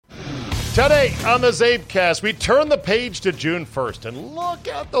Today on the CzabeCast, we turn the page to June 1st and look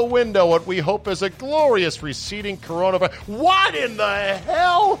out the window what we hope is a glorious receding coronavirus. What in the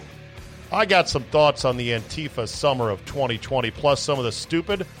hell? I got some thoughts on the Antifa summer of 2020, plus some of the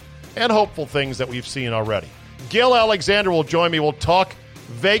stupid and hopeful things that we've seen already. Gil Alexander will join me. We'll talk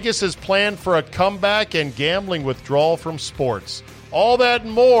Vegas' plan for a comeback and gambling withdrawal from sports. All that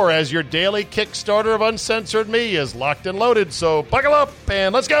and more as your daily Kickstarter of Uncensored Me is locked and loaded. So buckle up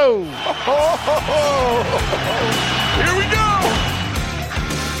and let's go. Here we go.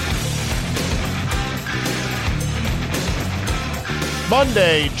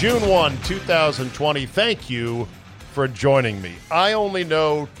 Monday, June 1, 2020. Thank you for joining me. I only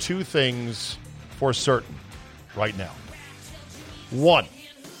know two things for certain right now. One,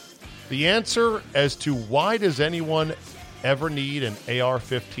 the answer as to why does anyone ever need an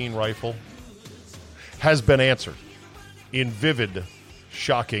AR-15 rifle has been answered in vivid,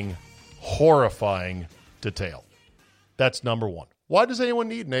 shocking, horrifying detail. That's number one. Why does anyone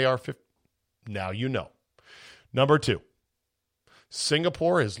need an AR-15? Now you know. Number two,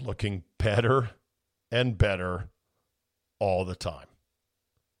 Singapore is looking better and better all the time.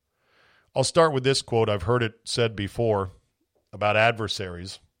 I'll start with this quote. I've heard it said before about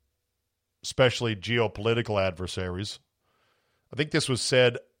adversaries, especially geopolitical adversaries. I think this was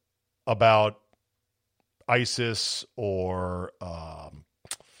said about ISIS or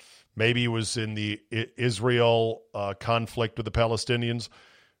maybe it was in the Israel conflict with the Palestinians.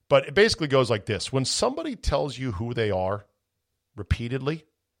 But it basically goes like this. When somebody tells you who they are repeatedly,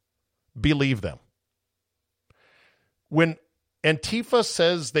 believe them. When Antifa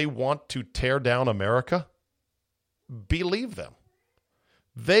says they want to tear down America, believe them.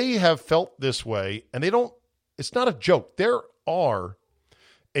 They have felt this way, and it's not a joke. There are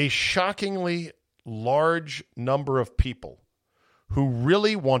a shockingly large number of people who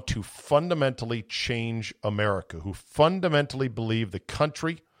really want to fundamentally change America, who fundamentally believe the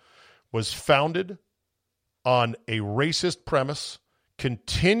country was founded on a racist premise,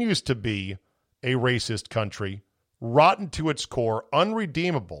 continues to be a racist country, rotten to its core,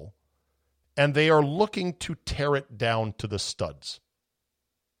 unredeemable, and they are looking to tear it down to the studs.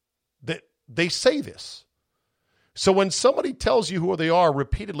 They say this. So when somebody tells you who they are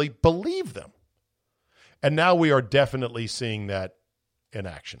repeatedly, believe them. And now we are definitely seeing that in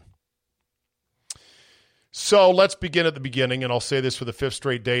action. So let's begin at the beginning, and I'll say this for the fifth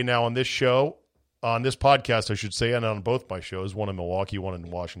straight day now on this show, on this podcast, I should say, and on both my shows, one in Milwaukee, one in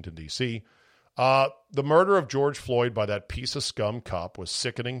Washington, D.C. The murder of George Floyd by that piece of scum cop was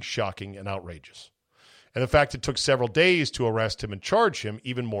sickening, shocking, and outrageous. And the fact it took several days to arrest him and charge him,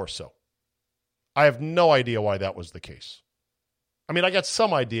 even more so. I have no idea why that was the case. I mean, I got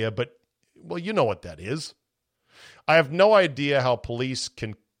some idea, but, well, you know what that is. I have no idea how police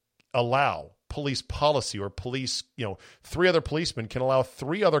can allow police policy or police, three other policemen can allow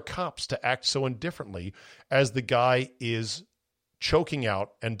three other cops to act so indifferently as the guy is choking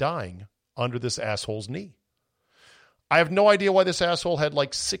out and dying under this asshole's knee. I have no idea why this asshole had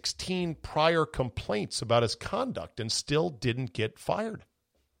like 16 prior complaints about his conduct and still didn't get fired.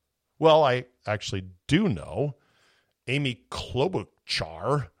 Well, I actually do know Amy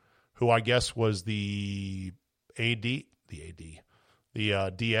Klobuchar, who I guess was the DA.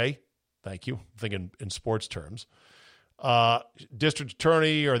 Thank you. I'm thinking in sports terms. District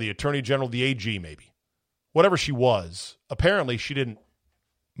attorney or the attorney general, the AG maybe. Whatever she was, apparently she didn't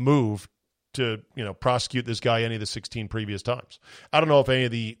move to, prosecute this guy any of the 16 previous times. I don't know if any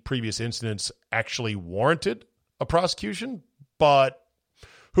of the previous incidents actually warranted a prosecution, but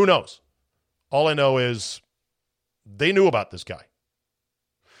who knows? All I know is they knew about this guy.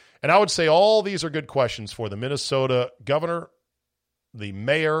 And I would say all these are good questions for the Minnesota governor, the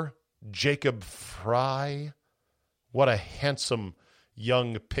mayor, Jacob Frey. What a handsome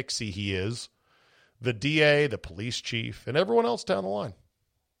young pixie he is. The DA, the police chief, and everyone else down the line.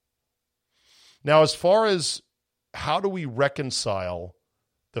 Now, as far as how do we reconcile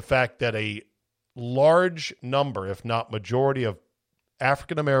the fact that a large number, if not majority, of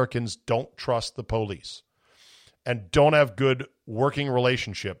African Americans don't trust the police and don't have good working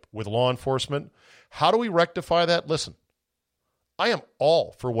relationship with law enforcement, how do we rectify that? Listen, I am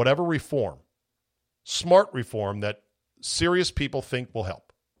all for whatever reform, smart reform that serious people think will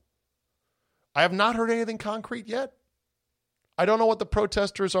help. I have not heard anything concrete yet. I don't know what the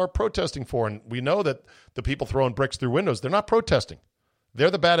protesters are protesting for, and we know that the people throwing bricks through windows, they're not protesting. They're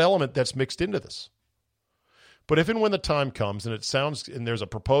the bad element that's mixed into this. But if and when the time comes and there's a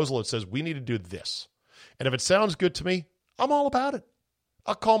proposal that says we need to do this, and if it sounds good to me, I'm all about it.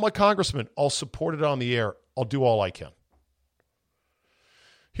 I'll call my congressman. I'll support it on the air. I'll do all I can.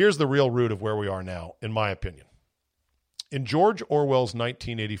 Here's the real root of where we are now, in my opinion. In George Orwell's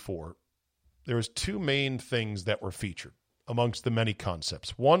 1984, there was two main things that were featured amongst the many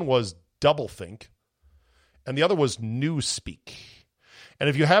concepts. One was doublethink, and the other was newspeak. And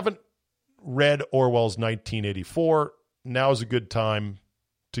if you haven't read Orwell's 1984, now is a good time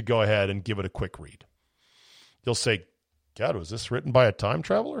to go ahead and give it a quick read. You'll say, God, was this written by a time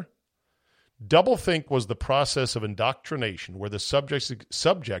traveler? Doublethink was the process of indoctrination where the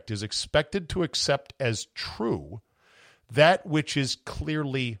subject is expected to accept as true that which is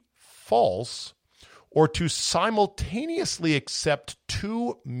clearly false, or to simultaneously accept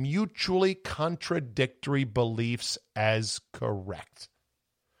two mutually contradictory beliefs as correct,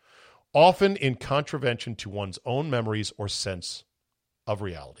 often in contravention to one's own memories or sense of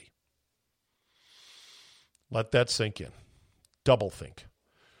reality. Let that sink in. Doublethink.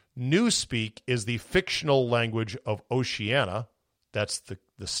 Newspeak is the fictional language of Oceania. That's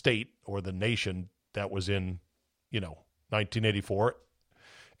the state or the nation that was in, 1984.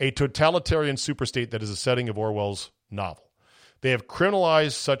 A totalitarian superstate that is a setting of Orwell's novel. They have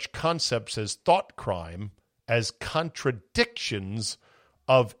criminalized such concepts as thought crime as contradictions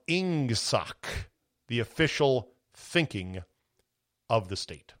of Ingsoc, the official thinking of the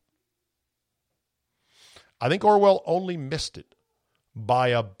state. I think Orwell only missed it by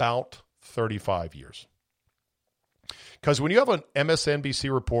about 35 years. Because when you have an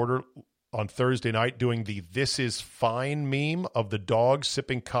MSNBC reporter on Thursday night doing the "this is fine" meme of the dog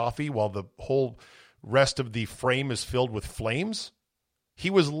sipping coffee while the whole rest of the frame is filled with flames, he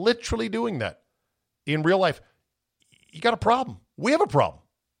was literally doing that in real life. You got a problem. We have a problem.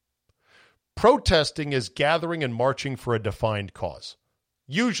 Protesting is gathering and marching for a defined cause,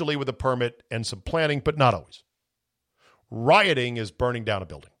 usually with a permit and some planning, but not always. Rioting is burning down a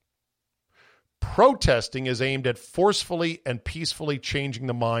building. Protesting is aimed at forcefully and peacefully changing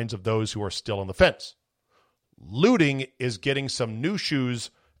the minds of those who are still on the fence. Looting is getting some new shoes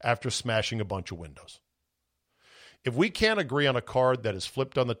after smashing a bunch of windows. If we can't agree on a card that is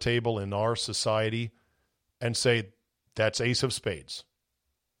flipped on the table in our society and say, that's ace of spades,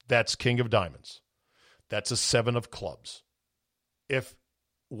 that's king of diamonds, that's a seven of clubs. If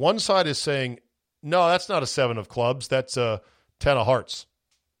one side is saying, no, that's not a seven of clubs, that's a 10 of hearts.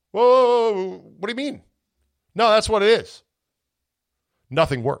 Whoa, what do you mean? No, that's what it is.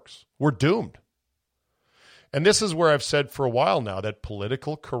 Nothing works. We're doomed. And this is where I've said for a while now that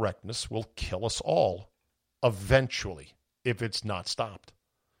political correctness will kill us all eventually if it's not stopped.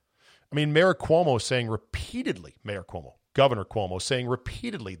 I mean, Governor Cuomo saying repeatedly,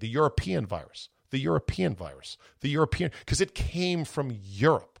 the European virus, because it came from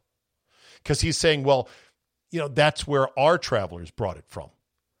Europe. Because he's saying, well, that's where our travelers brought it from.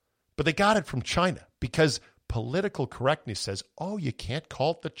 But they got it from China because political correctness says, oh, you can't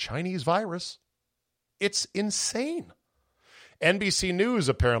call it the Chinese virus. It's insane. NBC News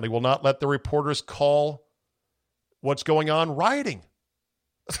apparently will not let the reporters call what's going on rioting.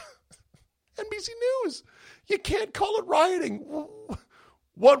 NBC News, you can't call it rioting.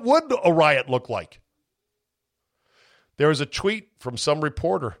 What would a riot look like? There was a tweet from some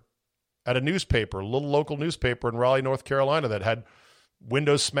reporter at a newspaper, a little local newspaper in Raleigh, North Carolina, that had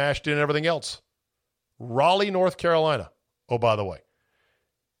windows smashed in and everything else. Raleigh, North Carolina. Oh, by the way.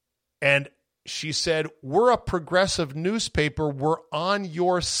 And she said, we're a progressive newspaper. We're on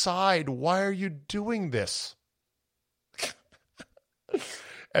your side. Why are you doing this?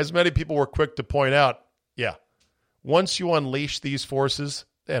 As many people were quick to point out, yeah, once you unleash these forces,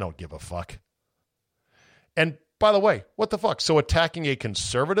 they don't give a fuck. And by the way, what the fuck? So attacking a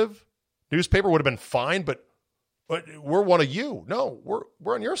conservative newspaper would have been fine, but we're one of you. No,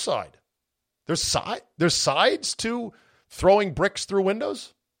 we're on your side. There's sides to throwing bricks through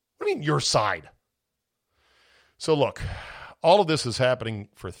windows? What do you mean your side? So look, all of this is happening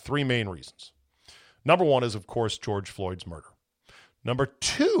for three main reasons. Number one is, of course, George Floyd's murder. Number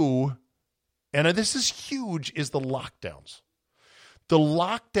two, and this is huge, is the lockdowns. The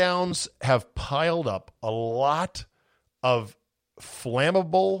lockdowns have piled up a lot of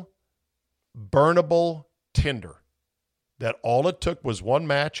flammable, burnable tinder that all it took was one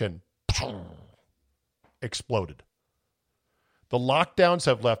match and exploded. The lockdowns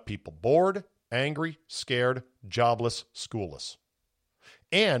have left people bored, angry, scared, jobless, schoolless.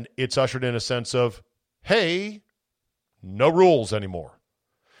 And it's ushered in a sense of, hey, no rules anymore.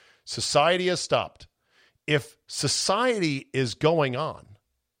 Society has stopped. If society is going on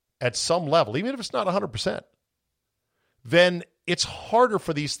at some level, even if it's not 100%, then it's harder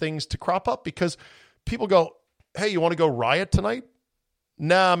for these things to crop up because people go, hey, you want to go riot tonight?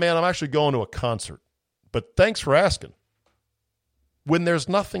 Nah, man, I'm actually going to a concert. But thanks for asking. when there's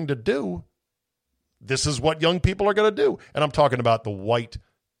nothing to do, this is what young people are going to do. And I'm talking about the white,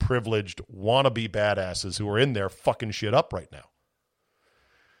 privileged, wannabe badasses who are in there fucking shit up right now.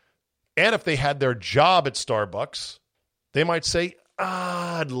 And if they had their job at Starbucks, they might say,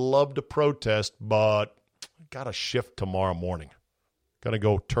 I'd love to protest, but I got a shift tomorrow morning. Going to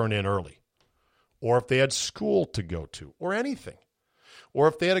go turn in early. Or if they had school to go to, or anything. Or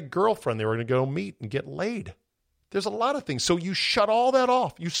if they had a girlfriend they were going to go meet and get laid. There's a lot of things. So you shut all that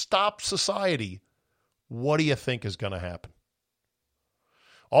off. You stop society. What do you think is going to happen?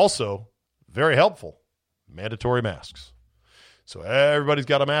 Also, very helpful, mandatory masks. So everybody's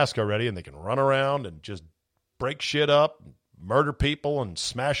got a mask already, and they can run around and just break shit up, and murder people, and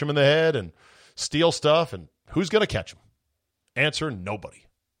smash them in the head, and steal stuff, and who's going to catch them? Answer, nobody.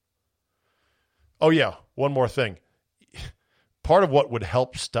 Oh, yeah, one more thing. Part of what would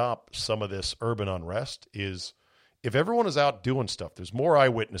help stop some of this urban unrest is if everyone is out doing stuff, there's more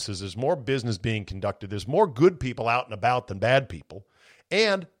eyewitnesses, there's more business being conducted, there's more good people out and about than bad people,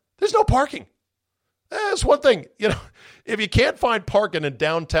 and there's no parking. That's one thing. If you can't find parking in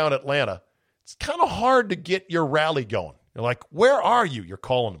downtown Atlanta, it's kind of hard to get your rally going. You're like, where are you? You're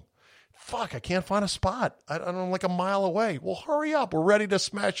calling them. Fuck, I can't find a spot. I'm like a mile away. Well, hurry up. We're ready to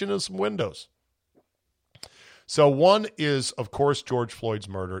smash into some windows. So 1 is, of course, George Floyd's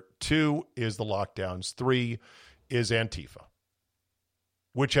murder. 2 is the lockdowns. 3 is Antifa,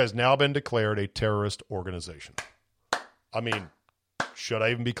 which has now been declared a terrorist organization. I mean, should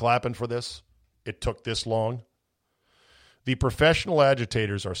I even be clapping for this? It took this long. The professional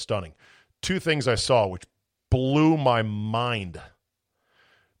agitators are stunning. 2 things I saw which blew my mind.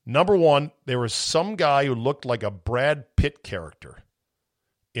 Number 1, there was some guy who looked like a Brad Pitt character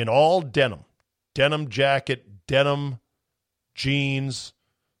in all denim. Denim jacket, denim jeans,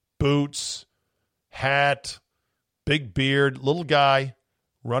 boots, hat, big beard, little guy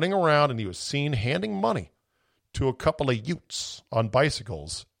running around, and he was seen handing money to a couple of Utes on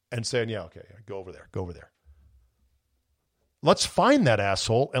bicycles and saying, yeah, okay, go over there. Let's find that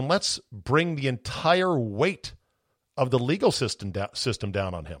asshole and let's bring the entire weight of the legal system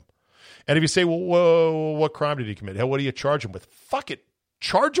down on him. And if you say, well, whoa, what crime did he commit? Hell, what do you charge him with? Fuck it.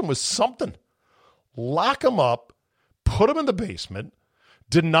 Charge him with something. Lock him up, put him in the basement,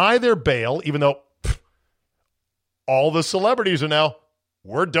 deny their bail, even though all the celebrities are now,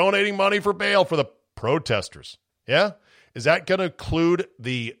 we're donating money for bail for the protesters. Yeah? Is that going to include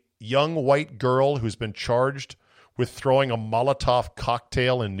the young white girl who's been charged with throwing a Molotov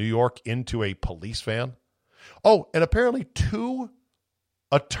cocktail in New York into a police van? Oh, and apparently 2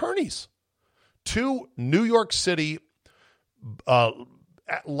 attorneys, 2 New York City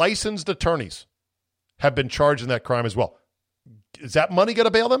licensed attorneys have been charged in that crime as well. Is that money going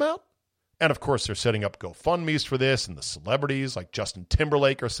to bail them out? And, of course, they're setting up GoFundMes for this, and the celebrities like Justin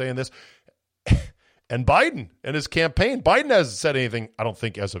Timberlake are saying this. And Biden and his campaign. Biden hasn't said anything, I don't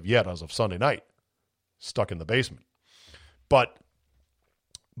think, as of yet, as of Sunday night. Stuck in the basement. But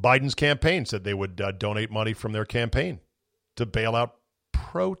Biden's campaign said they would donate money from their campaign to bail out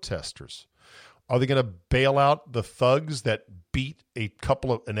protesters. Are they going to bail out the thugs that beat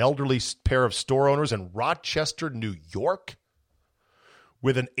an elderly pair of store owners in Rochester, New York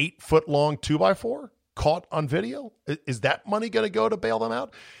with an 8-foot-long 2x4 caught on video? Is that money going to go to bail them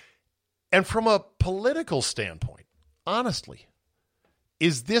out? And from a political standpoint, honestly,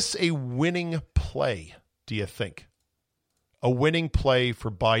 is this a winning play, do you think? A winning play for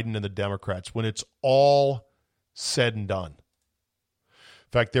Biden and the Democrats when it's all said and done?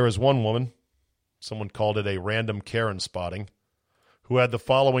 In fact, there was one woman, someone called it a random Karen spotting, who had the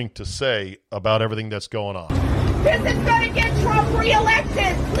following to say about everything that's going on. This is going to get Trump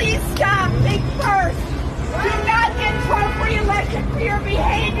reelected. Please stop. Think first. Do not get Trump reelected for your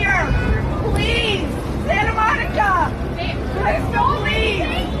behavior. Please. Santa Monica.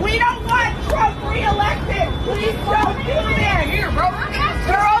 Please. We don't want Trump reelected. Please don't do this.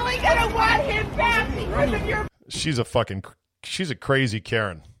 You're only going to want him back because of your... She's a crazy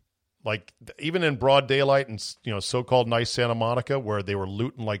Karen. Like, even in broad daylight and, so-called nice Santa Monica where they were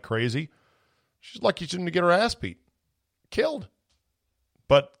looting like crazy, she's lucky she didn't get her ass beat. Killed.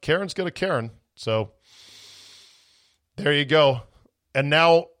 But Karen's going to Karen. So there you go. And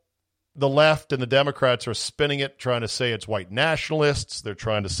now the left and the Democrats are spinning it, trying to say it's white nationalists. They're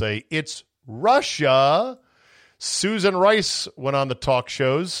trying to say it's Russia. Susan Rice went on the talk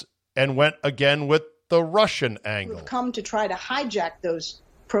shows and went again with the Russian angle. We've come to try to hijack those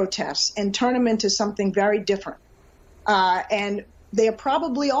protests and turn them into something very different. And they are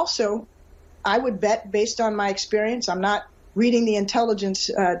probably also, I would bet, based on my experience, I'm not reading the intelligence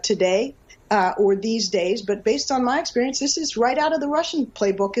today, or these days. But based on my experience, this is right out of the Russian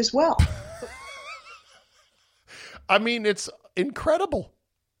playbook as well. I mean, it's incredible.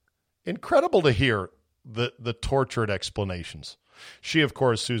 Incredible to hear the tortured explanations. She, of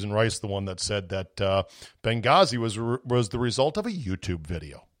course, Susan Rice, the one that said that Benghazi was the result of a YouTube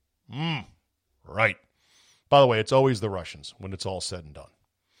video. Right. By the way, it's always the Russians when it's all said and done.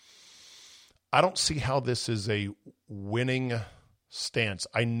 I don't see how this is a winning stance.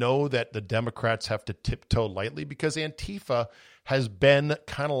 I know that the Democrats have to tiptoe lightly because Antifa has been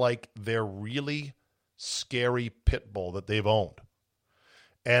kind of like their really scary pit bull that they've owned.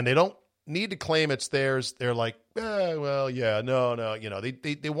 And they don't need to claim it's theirs. They're like, no. You know,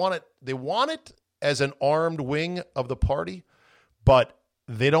 they want it. They want it as an armed wing of the party, but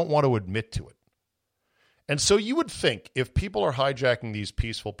they don't want to admit to it. And so you would think if people are hijacking these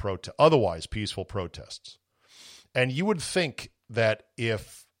otherwise peaceful protests, and you would think that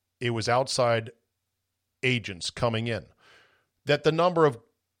if it was outside agents coming in, that the number of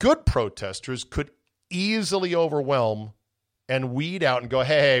good protesters could easily overwhelm and weed out and go,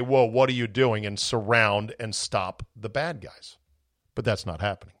 hey, whoa, what are you doing? And surround and stop the bad guys. But that's not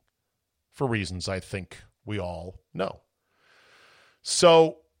happening for reasons I think we all know.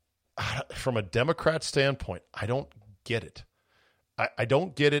 So from a Democrat standpoint, I don't get it. I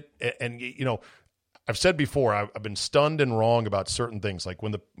don't get it. And, you know, I've said before, I've been stunned and wrong about certain things. Like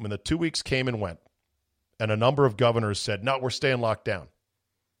when the 2 weeks came and went and a number of governors said, no, we're staying locked down.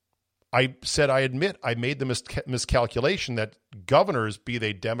 I said, I admit I made the miscalculation that governors, be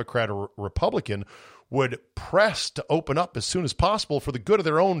they Democrat or Republican, would press to open up as soon as possible for the good of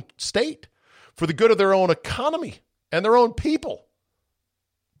their own state, for the good of their own economy and their own people.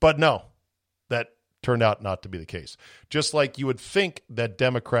 But no, that turned out not to be the case. Just like you would think that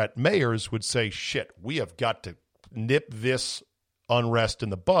Democrat mayors would say, shit, we have got to nip this unrest in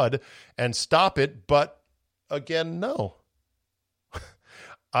the bud and stop it. But again, no.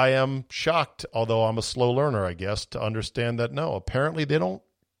 I am shocked, although I'm a slow learner, I guess, to understand that no, apparently they don't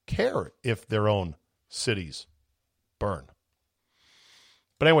care if their own cities burn.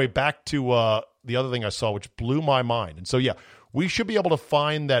 But anyway, back to the other thing I saw, which blew my mind. And so, yeah, we should be able to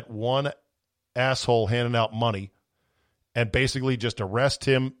find that one asshole handing out money and basically just arrest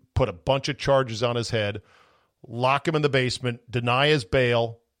him, put a bunch of charges on his head, lock him in the basement, deny his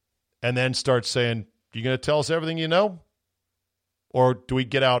bail, and then start saying, you going to tell us everything you know? Or do we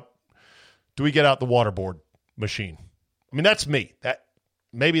get out the waterboard machine? I mean, that's me.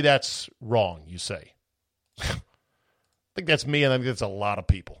 Maybe that's wrong, you say. I think that's me, and I think that's a lot of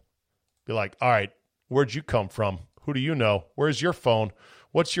people. Be like, all right, where'd you come from? Who do you know? Where's your phone?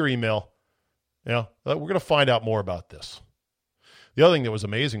 What's your email? You know, we're going to find out more about this. The other thing that was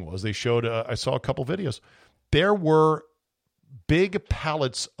amazing was they showed, I saw a couple videos. There were big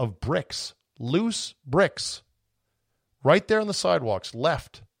pallets of bricks, loose bricks, right there on the sidewalks,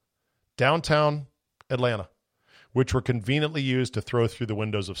 left, downtown Atlanta, which were conveniently used to throw through the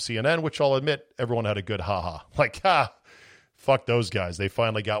windows of CNN, which I'll admit everyone had a good ha-ha. Like, fuck those guys. They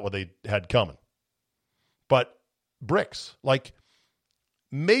finally got what they had coming. But bricks, like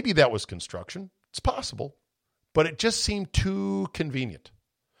maybe that was construction. It's possible, but it just seemed too convenient.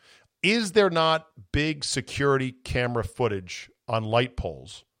 Is there not big security camera footage on light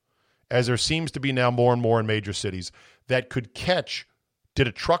poles, as there seems to be now more and more in major cities, that could catch, did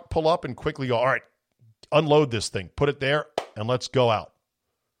a truck pull up and quickly go, all right, unload this thing, put it there, and let's go out?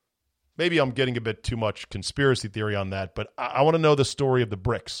 Maybe I'm getting a bit too much conspiracy theory on that, but I want to know the story of the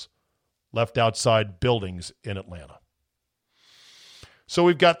bricks left outside buildings in Atlanta. So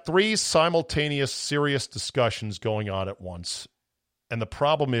we've got three simultaneous serious discussions going on at once, and the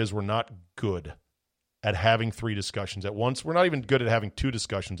problem is we're not good at having three discussions at once. We're not even good at having two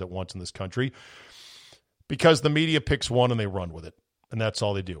discussions at once in this country, because the media picks one and they run with it, and that's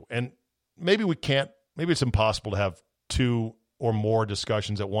all they do. And maybe we can't, maybe it's impossible to have two or more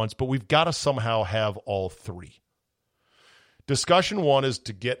discussions at once, but we've got to somehow have all three. Discussion one is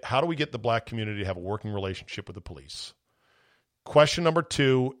how do we get the black community to have a working relationship with the police? Question number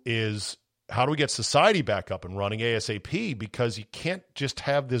two is, how do we get society back up and running ASAP? Because you can't just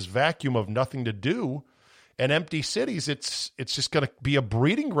have this vacuum of nothing to do and empty cities. It's just going to be a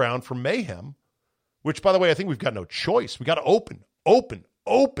breeding ground for mayhem. Which, by the way, I think we've got no choice. We got to open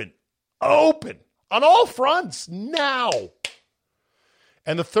on all fronts now.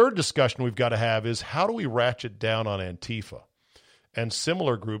 And the third discussion we've got to have is, how do we ratchet down on Antifa and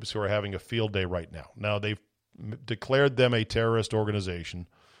similar groups who are having a field day right now? Now, they've declared them a terrorist organization.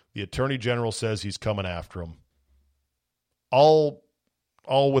 The Attorney General says he's coming after them. I'll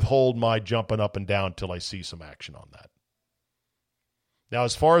withhold my jumping up and down till I see some action on that. Now,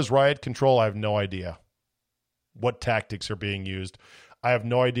 as far as riot control, I have no idea what tactics are being used. I have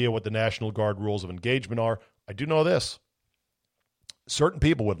no idea what the National Guard rules of engagement are. I do know this. Certain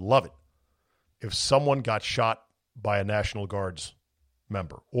people would love it if someone got shot by a National Guard's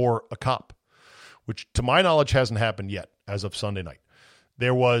member or a cop, which to my knowledge hasn't happened yet as of Sunday night.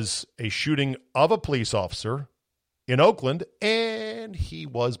 There was a shooting of a police officer in Oakland, and he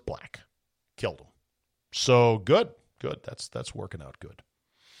was black. Killed him. So good. That's working out good.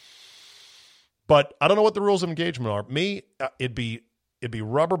 But I don't know what the rules of engagement are. Me, it'd be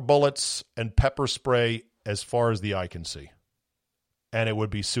rubber bullets and pepper spray as far as the eye can see. And it would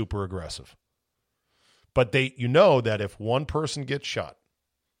be super aggressive. But you know that if one person gets shot,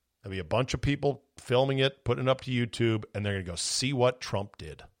 there'll be a bunch of people filming it, putting it up to YouTube, and they're going to go see what Trump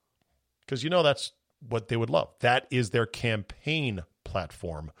did. Because that's what they would love. That is their campaign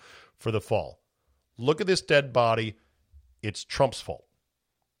platform for the fall. Look at this dead body. It's Trump's fault.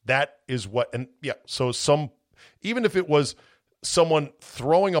 That is what, and yeah, so even if it was someone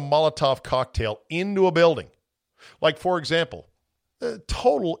throwing a Molotov cocktail into a building, like, for example,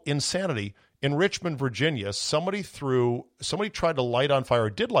 total insanity in Richmond, Virginia, somebody tried to light on fire, or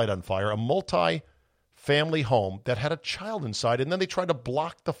did light on fire, a multi-family home that had a child inside, and then they tried to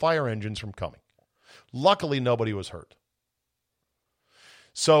block the fire engines from coming. Luckily, nobody was hurt.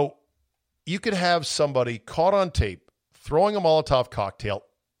 So you could have somebody caught on tape throwing a Molotov cocktail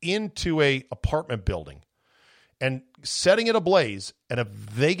into a apartment building and setting it ablaze, and if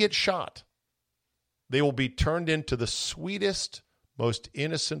they get shot, they will be turned into the sweetest, most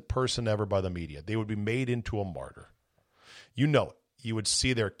innocent person ever by the media. They would be made into a martyr. You know it. You would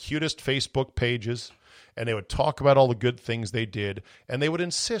see their cutest Facebook pages, and they would talk about all the good things they did, and they would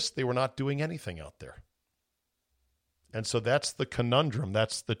insist they were not doing anything out there. And so that's the conundrum.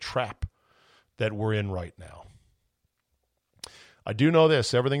 That's the trap that we're in right now. I do know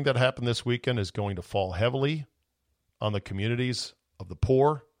this. Everything that happened this weekend is going to fall heavily on the communities of the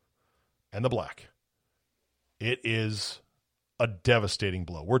poor and the black. It is a devastating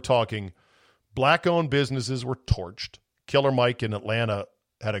blow. We're talking black-owned businesses were torched. Killer Mike in Atlanta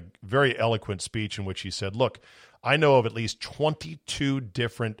had a very eloquent speech in which he said, look, I know of at least 22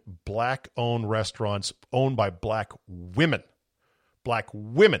 different black-owned restaurants owned by black women. Black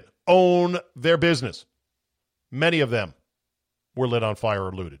women own their business. Many of them were lit on fire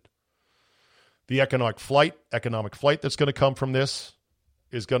or looted. The economic flight that's going to come from this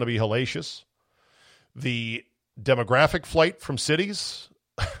is going to be hellacious. The demographic flight from cities,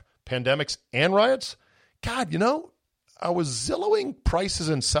 pandemics, and riots. God, I was Zillowing prices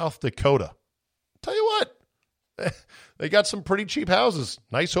in South Dakota. Tell you what, they got some pretty cheap houses,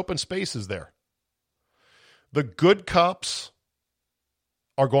 nice open spaces there. The good cops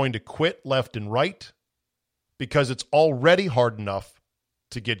are going to quit left and right because it's already hard enough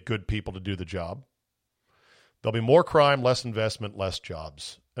to get good people to do the job. There'll be more crime, less investment, less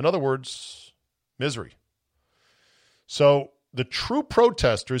jobs. In other words, misery. So the true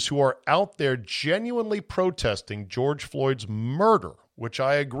protesters who are out there genuinely protesting George Floyd's murder, which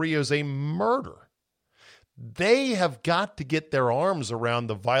I agree is a murder, they have got to get their arms around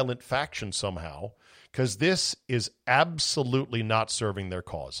the violent faction somehow, because this is absolutely not serving their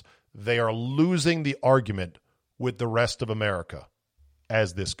cause. They are losing the argument with the rest of America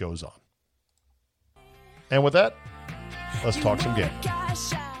as this goes on. And with that, let's talk some game.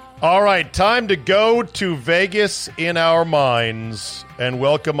 All right, time to go to Vegas in our minds and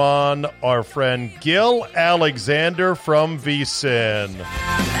welcome on our friend Gil Alexander from VSiN.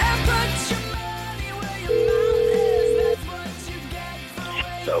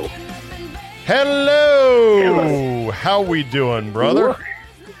 Hello. How we doing, brother?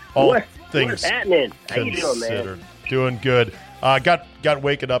 All things happening? How you doing, man? Doing good. Got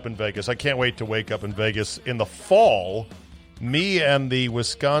waking up in Vegas. I can't wait to wake up in Vegas in the fall. Me and the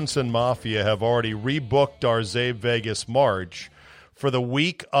Wisconsin Mafia have already rebooked our Zabe Vegas March for the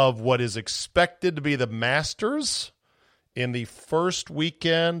week of what is expected to be the Masters in the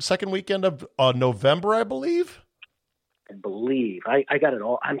second weekend of November, I believe. I got it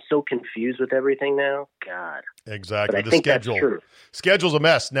all. I'm so confused with everything now. God. Exactly. But I think that's true. Schedule's a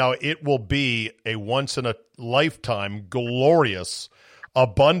mess. Now, it will be a once-in-a-lifetime glorious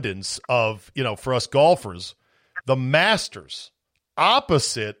abundance of, for us golfers, the Masters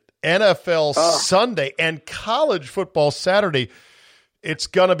opposite NFL Sunday and college football Saturday. It's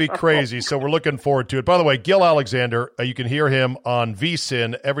going to be crazy, so we're looking forward to it. By the way, Gil Alexander, you can hear him on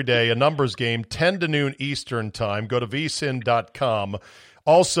VSiN every day, a numbers game, 10 to noon Eastern time. Go to vsin.com.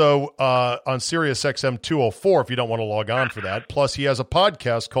 Also on Sirius XM 204 if you don't want to log on for that. Plus, he has a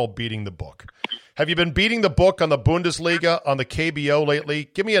podcast called Beating the Book. Have you been beating the book on the Bundesliga on the KBO lately?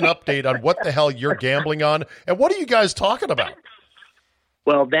 Give me an update on what the hell you're gambling on, and what are you guys talking about?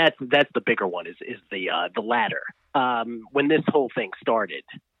 Well, that's the bigger one is the latter. When this whole thing started,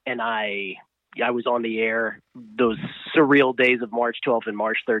 and I was on the air those surreal days of March 12th and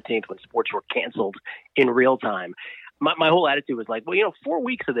March 13th when sports were canceled in real time. My whole attitude was like, well, 4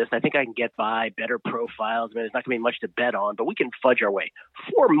 weeks of this, I think I can get by, better profiles. I mean, there's not going to be much to bet on, but we can fudge our way.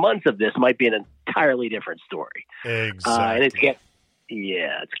 4 months of this might be an entirely different story. Exactly. And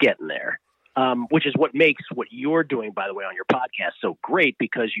it's getting there, which is what makes what you're doing, by the way, on your podcast so great,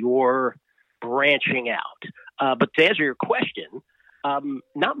 because you're branching out. But to answer your question,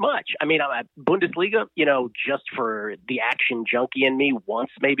 not much. I mean, I'm at Bundesliga, just for the action junkie in me.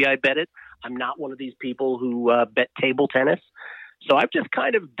 Once maybe I bet it. I'm not one of these people who bet table tennis. So I've just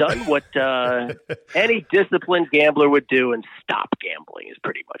kind of done what any disciplined gambler would do and stop gambling is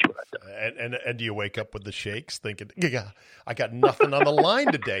pretty much what I've done. And do you wake up with the shakes thinking, yeah, I got nothing on the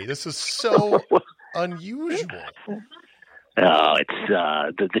line today. This is so unusual. Oh, it's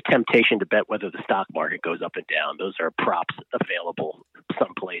the temptation to bet whether the stock market goes up and down. Those are props available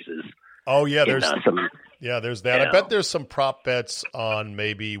some places. Oh, yeah, there's that. Yeah. I bet there's some prop bets on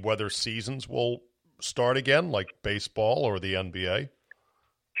maybe whether seasons will start again, like baseball or the NBA.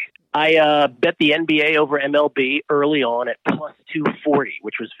 I bet the NBA over MLB early on at plus 240,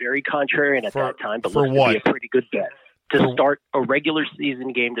 which was very contrarian at that time, but looks to be a pretty good bet to start a regular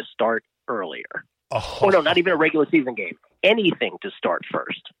season game to start earlier. Oh, no, not even a regular season game. Anything to start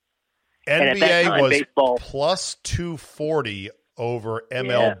first. NBA and at that time, was baseball, plus 240 over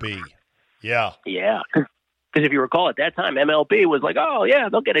MLB. Yeah. Yeah. Because if you recall, at that time, MLB was like, oh, yeah,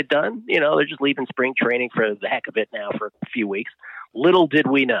 they'll get it done. They're just leaving spring training for the heck of it now for a few weeks. Little did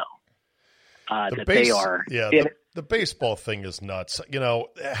we know that they are. Yeah, the baseball thing is nuts.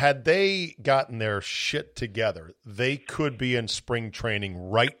 Had they gotten their shit together, they could be in spring training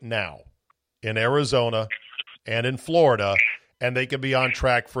right now in Arizona and in Florida, and they could be on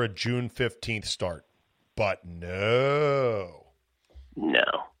track for a June 15th start. But no.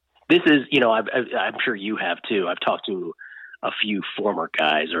 This is, I'm sure you have too. I've talked to a few former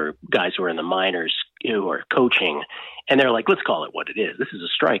guys or guys who are in the minors who are coaching, and they're like, let's call it what it is. This is a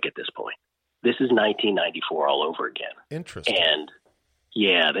strike at this point. This is 1994 all over again. Interesting. And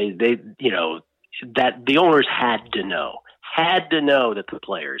yeah, they that the owners had to know that the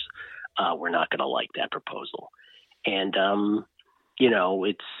players were not going to like that proposal. And,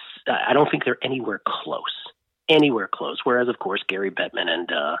 I don't think they're anywhere close. Whereas, of course, Gary Bettman and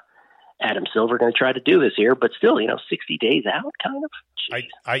Adam Silver are going to try to do this here, but still, 60 days out, kind of.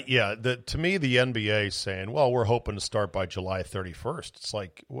 To me, the NBA is saying, well, we're hoping to start by July 31st. It's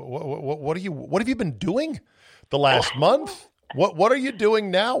like, what have you been doing the last month? What are you doing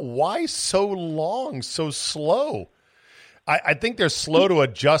now? Why so long, so slow? I think they're slow to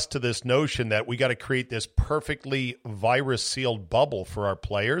adjust to this notion that we got to create this perfectly virus-sealed bubble for our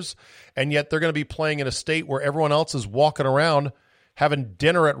players, and yet they're going to be playing in a state where everyone else is walking around having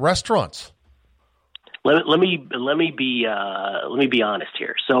dinner at restaurants. Let me be honest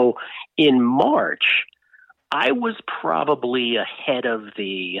here. So in March, I was probably ahead of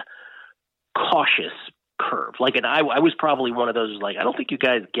the cautious curve. And I was probably one of those I don't think you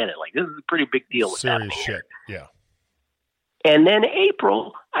guys get it. This is a pretty big deal. What's serious happening shit. Here. Yeah. And then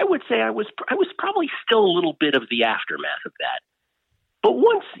April, I would say I was probably still a little bit of the aftermath of that. But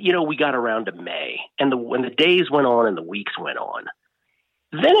once, we got around to May and when the days went on and the weeks went on,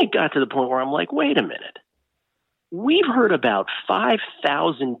 then it got to the point where I'm like, wait a minute. We've heard about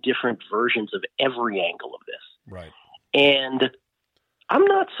 5,000 different versions of every angle of this. Right. And I'm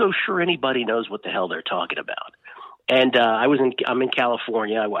not so sure anybody knows what the hell they're talking about. And I'm in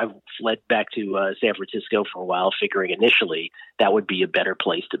California. I fled back to San Francisco for a while, figuring initially that would be a better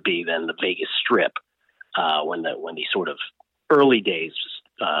place to be than the Vegas Strip when the sort of early days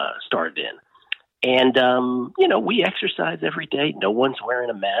started in. And we exercise every day. No one's wearing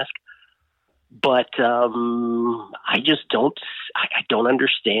a mask, but I just don't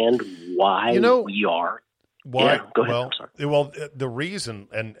understand why we are. Why? Yeah, go ahead. I'm sorry. Well, the reason,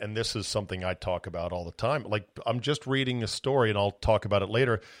 and this is something I talk about all the time. I'm just reading a story, and I'll talk about it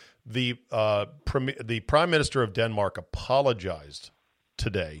later. The Prime Minister of Denmark apologized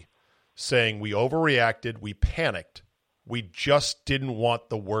today, saying we overreacted, we panicked, we just didn't want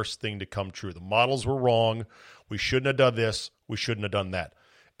the worst thing to come true. The models were wrong. We shouldn't have done this. We shouldn't have done that.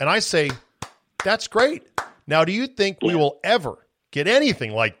 And I say, that's great. Now, do you think we will ever get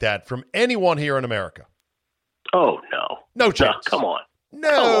anything like that from anyone here in America? Oh, no. No chance. No, come on.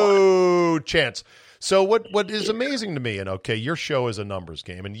 No chance. So what is amazing to me, and okay, your show is a numbers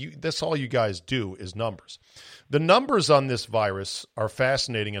game, and that's all you guys do is numbers. The numbers on this virus are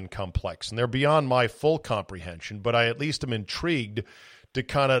fascinating and complex, and they're beyond my full comprehension, but I at least am intrigued to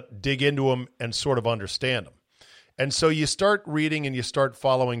kind of dig into them and sort of understand them. And so you start reading and you start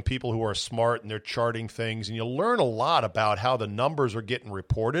following people who are smart and they're charting things, and you learn a lot about how the numbers are getting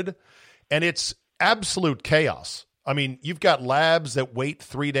reported, and it's absolute chaos. I mean, you've got labs that wait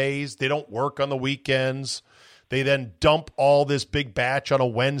 3 days. They don't work on the weekends. They then dump all this big batch on a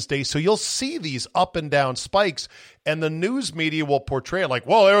Wednesday. So you'll see these up and down spikes, and the news media will portray it like,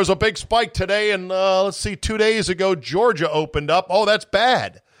 well, there was a big spike today, and let's see, 2 days ago, Georgia opened up. Oh, that's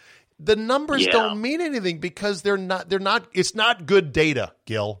bad. The numbers don't mean anything because they're not, it's not good data,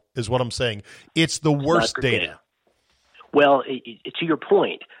 Gil, is what I'm saying. It's the worst data. Well, to your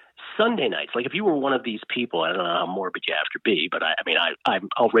point, Sunday nights, like if you were one of these people, I don't know how morbid you have to be, but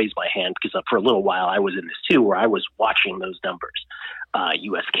I'll raise my hand because for a little while I was in this too, where I was watching those numbers,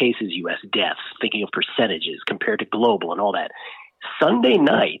 U.S. cases, U.S. deaths, thinking of percentages compared to global and all that. Sunday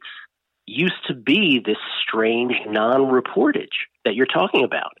nights used to be this strange non-reportage that you're talking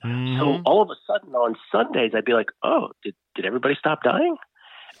about. Mm-hmm. So all of a sudden on Sundays, I'd be like, oh, did everybody stop dying?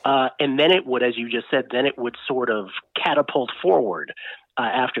 And then it would, as you just said, then it would sort of catapult forward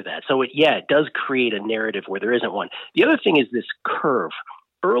after that. So it does create a narrative where there isn't one. The other thing is this curve.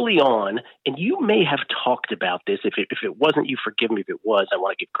 Early on, and you may have talked about this. If it wasn't, you forgive me. If it was, I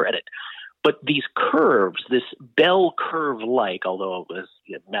want to give credit. But these curves, this bell curve-like, although as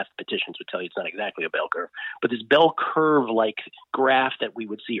mathematicians would tell you it's not exactly a bell curve, but this bell curve-like graph that we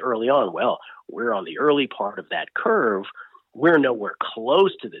would see early on, well, we're on the early part of that curve. We're nowhere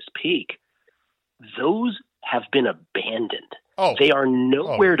close to this peak. Those have been abandoned. Oh. They are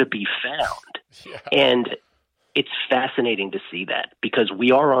nowhere to be found. Yeah. And it's fascinating to see that because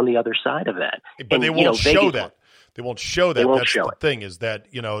we are on the other side of that. But they won't show that. They won't show that. That's the thing is that,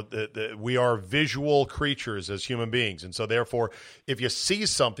 we are visual creatures as human beings. And so therefore, if you see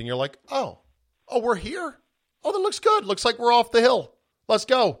something, you're like, oh, we're here. Oh, that looks good. Looks like we're off the hill. Let's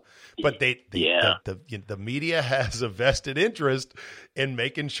go. But the media has a vested interest in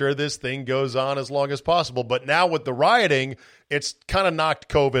making sure this thing goes on as long as possible. But now with the rioting, it's kind of knocked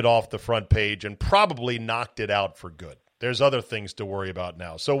COVID off the front page and probably knocked it out for good. There's other things to worry about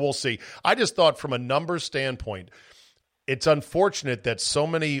now. So we'll see. I just thought from a numbers standpoint, it's unfortunate that so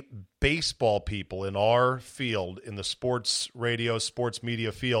many baseball people in our field, in the sports radio, sports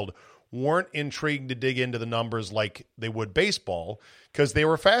media field, weren't intrigued to dig into the numbers like they would baseball because they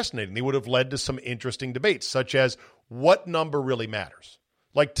were fascinating. They would have led to some interesting debates, such as what number really matters.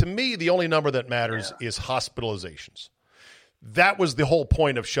 Like, to me, the only number that matters is hospitalizations. That was the whole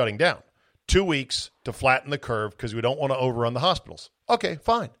point of shutting down. 2 weeks to flatten the curve because we don't want to overrun the hospitals. Okay,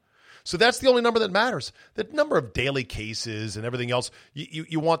 fine. So that's the only number that matters. The number of daily cases and everything else,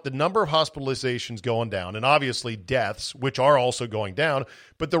 you want the number of hospitalizations going down and obviously deaths, which are also going down,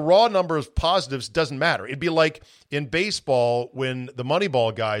 but the raw number of positives doesn't matter. It'd be like in baseball when the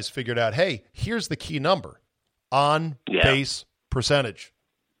Moneyball guys figured out, hey, here's the key number, on-base percentage.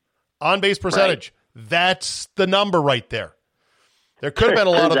 On-base percentage. Right. That's the number right there. There could have been a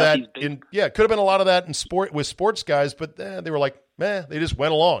lot of that could have been a lot of that in sport with sports guys, but they were like, they just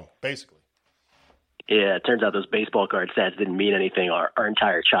went along, basically. Yeah, it turns out those baseball card stats didn't mean anything our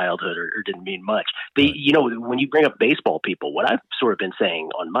entire childhood or didn't mean much. When you bring up baseball people, what I've sort of been saying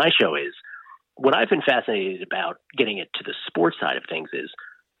on my show is what I've been fascinated about getting it to the sports side of things is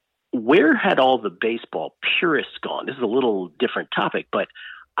where had all the baseball purists gone? This is a little different topic, but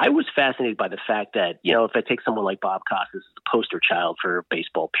I was fascinated by the fact that, if I take someone like Bob Costas as the poster child for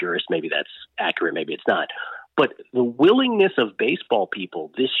baseball purists, maybe that's accurate, maybe it's not. But the willingness of baseball people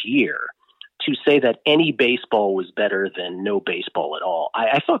this year to say that any baseball was better than no baseball at all,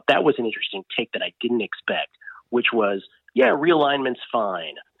 I thought that was an interesting take that I didn't expect, which was, realignment's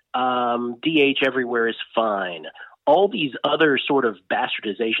fine. DH everywhere is fine. All these other sort of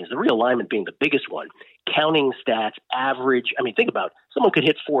bastardizations, the realignment being the biggest one, counting stats, average. I mean, think about someone could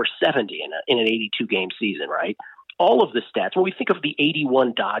hit 470 in an 82-game season, right? All of the stats. When we think of the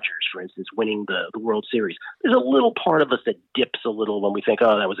 81 Dodgers, for instance, winning the World Series, there's a little part of us that dips a little when we think,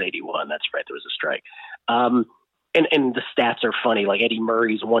 oh, that was 81. That's right, there was a strike. And the stats are funny. Like Eddie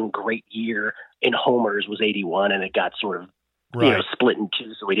Murray's one great year in homers was 81, and it got sort of split in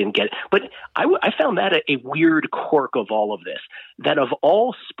two, so we didn't get it. But I found that a weird quirk of all of this, that of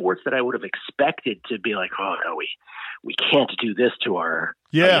all sports that I would have expected to be like, oh, no, we can't do this to our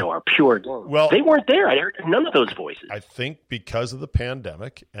pure game. Well, they weren't there. I heard none of those voices. I think because of the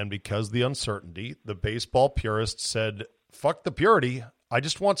pandemic and because of the uncertainty, the baseball purists said, fuck the purity. I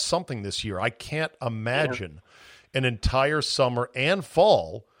just want something this year. I can't imagine an entire summer and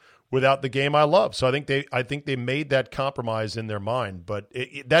fall without the game I love. So I think they made that compromise in their mind. But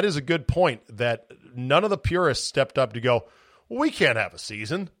that is a good point that none of the purists stepped up to go, well, we can't have a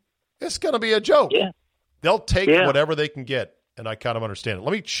season. It's going to be a joke. Yeah. They'll take whatever they can get, and I kind of understand it.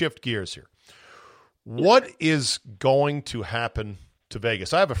 Let me shift gears here. What is going to happen to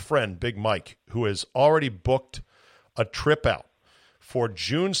Vegas? I have a friend, Big Mike, who has already booked a trip out for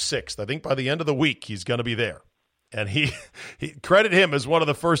June 6th. I think by the end of the week, he's going to be there. And he credit him as one of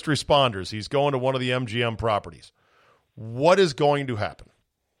the first responders. He's going to one of the MGM properties. What is going to happen?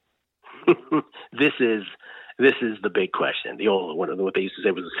 This is the big question. The old one, what they used to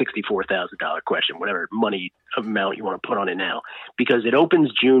say was a $64,000 question, whatever money amount you want to put on it now, because it opens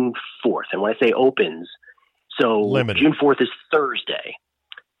June 4th. And when I say opens, so limited. June 4th is Thursday.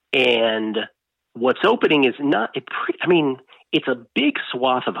 And what's opening is it's a big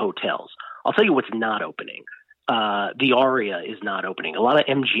swath of hotels. I'll tell you what's not opening. The Aria is not opening. A lot of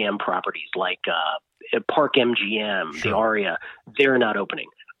MGM properties like Park MGM, the Aria, they're not opening.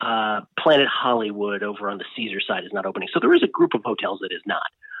 Planet Hollywood over on the Caesar side is not opening. So there is a group of hotels that is not.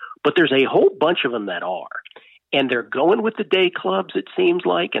 But there's a whole bunch of them that are. And they're going with the day clubs, it seems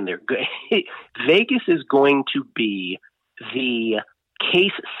like. And Vegas is going to be the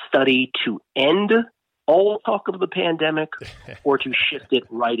case study to end all talk of the pandemic or to shift it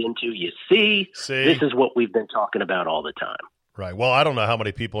right into, you see, this is what we've been talking about all the time. Right. Well, I don't know how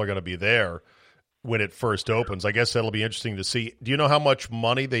many people are going to be there when it first opens. I guess that'll be interesting to see. Do you know how much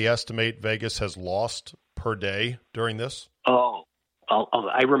money they estimate Vegas has lost per day during this?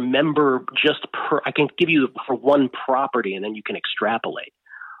 I remember I can give you for one property and then you can extrapolate.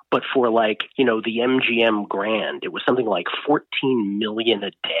 But for the MGM Grand, it was something like $14 million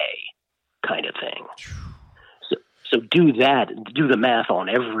a day kind of thing. So do the math on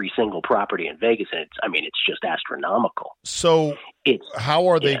every single property in Vegas, and it's just astronomical. So how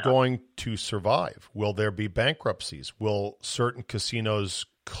are they going to survive? Will there be bankruptcies? Will certain casinos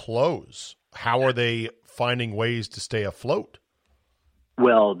close? How are they finding ways to stay afloat?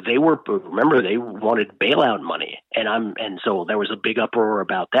 Well, they wanted bailout money, and so there was a big uproar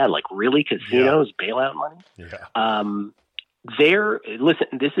about that. Like, really, casinos bailout money? Yeah. Listen,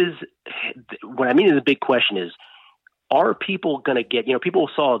 this is what I mean. Is the big question is, are people going to get? People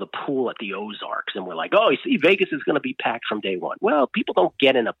saw the pool at the Ozarks and were like, "Oh, you see, Vegas is going to be packed from day one." Well, people don't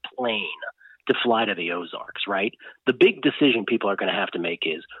get in a plane to fly to the Ozarks, right? The big decision people are going to have to make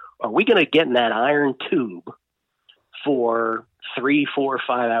is, are we going to get in that iron tube for 3, 4,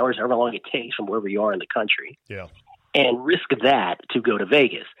 5 hours, however long it takes from wherever you are in the country, and risk that to go to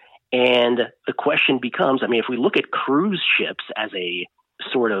Vegas? And the question becomes, if we look at cruise ships as a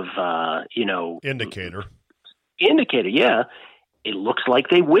sort of, indicator, it looks like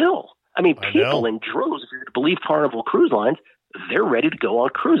they will. People in droves, if you're to believe Carnival Cruise Lines, they're ready to go on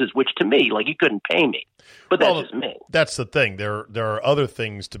cruises, which to me, you couldn't pay me. But that's just me. That's the thing. There are other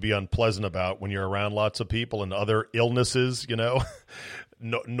things to be unpleasant about when you're around lots of people and other illnesses,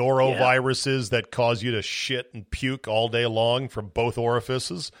 noroviruses that cause you to shit and puke all day long from both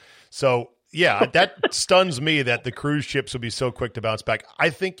orifices. So, that stuns me that the cruise ships will be so quick to bounce back. I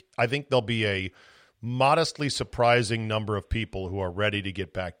think there'll be a modestly surprising number of people who are ready to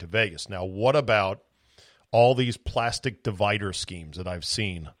get back to Vegas. Now, what about all these plastic divider schemes that I've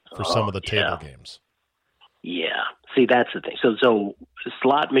seen for some of the table games? Yeah. See, that's the thing. So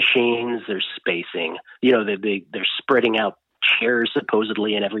slot machines, there's spacing. They're spreading out chairs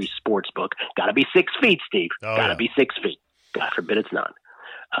supposedly in every sports book. Got to be 6 feet, Steve. Got to be 6 feet. God forbid it's not.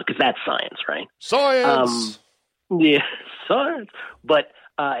 Because that's science, right? Science! Science. But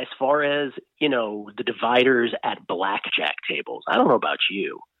as far as, the dividers at blackjack tables, I don't know about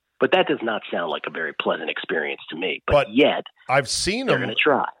you, but that does not sound like a very pleasant experience to me. But yet, I've seen they're going to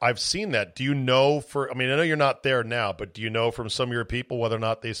try. I've seen that. Do you know I know you're not there now, but do you know from some of your people whether or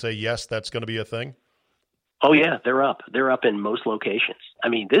not they say, yes, that's going to be a thing? Oh, yeah, they're up. They're up in most locations.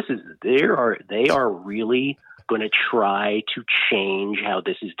 They are really going to try to change how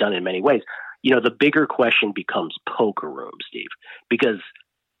this is done in many ways. The bigger question becomes poker room, Steve, because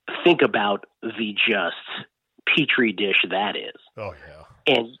think about the just petri dish that is. Oh,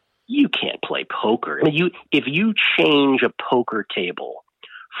 yeah. And you can't play poker. If you change a poker table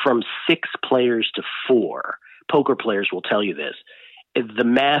from 6 players to 4, poker players will tell you this. The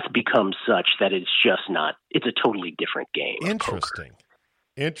math becomes such that it's just not. It's a totally different game. Interesting.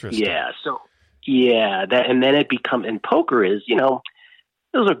 Yeah. So and then it becomes. And poker is,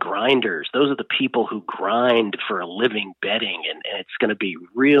 those are grinders. Those are the people who grind for a living betting, and it's going to be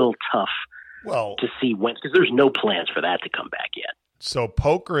real tough. To see when, because there's no plans for that to come back yet. So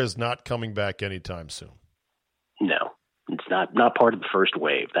poker is not coming back anytime soon. No, it's not part of the first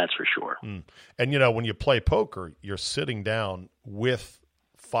wave. That's for sure. And, when you play poker, you're sitting down with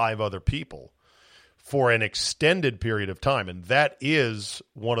 5 other people for an extended period of time. And that is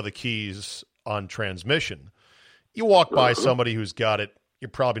one of the keys on transmission. You walk by somebody who's got it, you're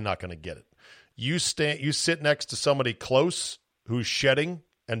probably not going to get it. You sit next to somebody close who's shedding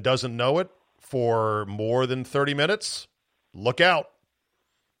and doesn't know it for more than 30 minutes, look out.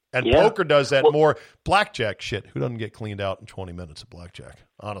 And poker does that more. Blackjack, shit, who doesn't get cleaned out in 20 minutes at blackjack,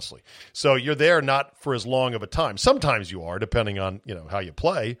 honestly? So you're there not for as long of a time. Sometimes you are, depending on, how you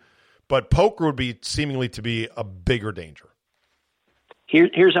play. But poker would be seemingly to be a bigger danger.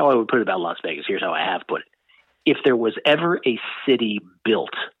 Here's how I would put it about Las Vegas. Here's how I have put it. If there was ever a city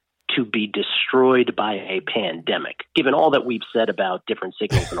built to be destroyed by a pandemic, given all that we've said about different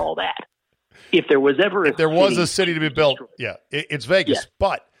signals and all that, if there was a city to be built, it's Vegas. Yeah.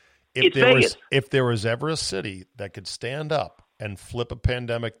 But if there was ever a city that could stand up and flip a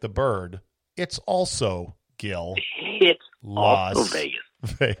pandemic the bird, it's also, Gil, it's also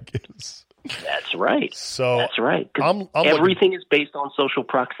Vegas. That's right. So that's right. Everything is based on social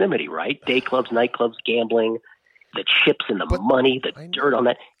proximity, right? Day clubs, nightclubs, gambling, the chips and the money, the dirt on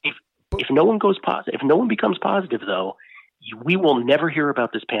that. If no one goes positive, if no one becomes positive, though, we will never hear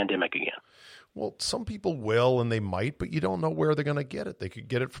about this pandemic again. Well, some people will, and they might, but you don't know where they're going to get it. They could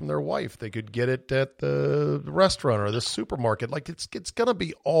get it from their wife. They could get it at the restaurant or the supermarket. Like it's going to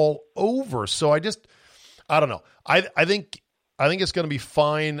be all over. So I don't know. I think it's going to be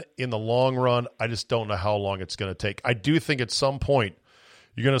fine in the long run. I just don't know how long it's going to take. I do think at some point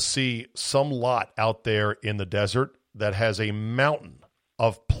you're going to see some lot out there in the desert that has a mountain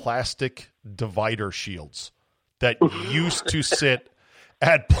of plastic divider shields that used to sit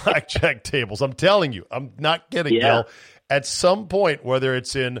at blackjack tables. I'm telling you, I'm not kidding, Gil. At some point, whether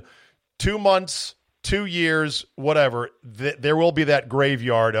it's in 2 months, 2 years, whatever, there will be that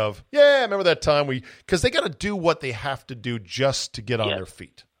graveyard of, remember that time because they got to do what they have to do just to get on their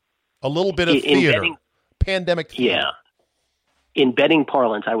feet. A little bit of theater, pandemic theater. Yeah. In betting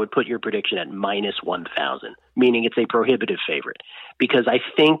parlance, I would put your prediction at minus 1,000, meaning it's a prohibitive favorite, because I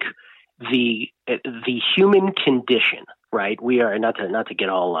think the human condition, right? We are not to get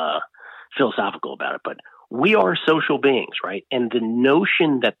all philosophical about it, but we are social beings, right? And the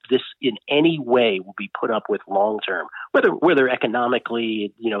notion that this in any way will be put up with long term, whether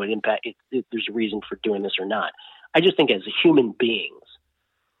economically, it impact, there's a reason for doing this or not. I just think as human beings,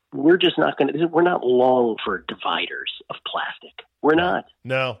 we're just not we're not long for dividers of plastic. We're not.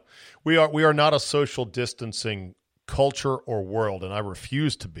 No, we are not a social distancing culture or world, and I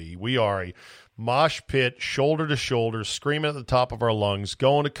refuse to be. We are a mosh pit, shoulder to shoulder, screaming at the top of our lungs,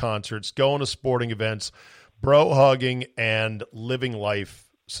 going to concerts, going to sporting events, bro hugging, and living life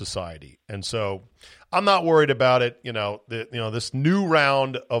society. And so I'm not worried about it. This new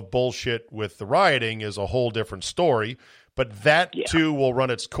round of bullshit with the rioting is a whole different story. But that, too, will run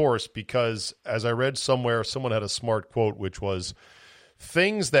its course because, as I read somewhere, someone had a smart quote, which was,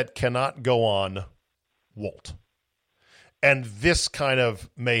 things that cannot go on won't. And this kind of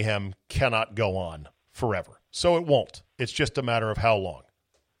mayhem cannot go on forever. So it won't. It's just a matter of how long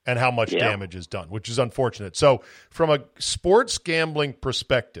and how much damage is done, which is unfortunate. So from a sports gambling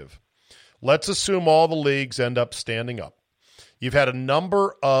perspective, let's assume all the leagues end up standing up. You've had a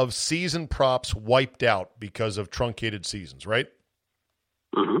number of season props wiped out because of truncated seasons, right?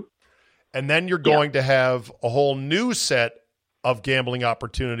 Mm-hmm. And then you're going to have a whole new set of gambling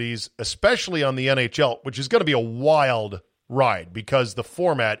opportunities, especially on the NHL, which is going to be a wild ride because the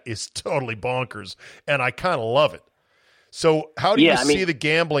format is totally bonkers, and I kind of love it. So how do you see the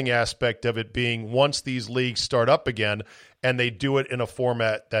gambling aspect of it being once these leagues start up again and they do it in a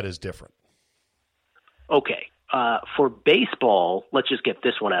format that is different? Okay. For baseball, let's just get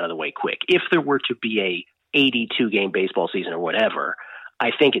this one out of the way quick. If there were to be a 82-game baseball season or whatever,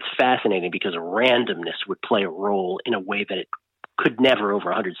 I think it's fascinating because randomness would play a role in a way that it could never over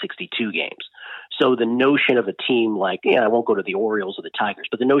 162 games. So the notion of a team like, I won't go to the Orioles or the Tigers,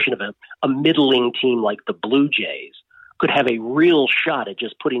 but the notion of a middling team like the Blue Jays could have a real shot at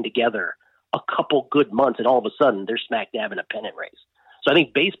just putting together a couple good months, and all of a sudden they're smack dab in a pennant race. So I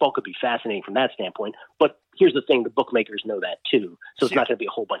think baseball could be fascinating from that standpoint. But here's the thing, the bookmakers know that too. So it's not going to be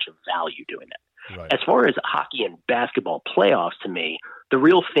a whole bunch of value doing that. Right. As far as hockey and basketball playoffs, to me, the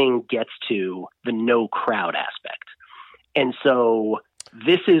real thing gets to the no crowd aspect. And so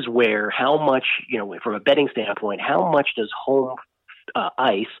this is where how much, from a betting standpoint, how much does home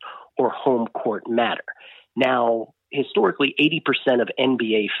ice or home court matter? Now, historically, 80% of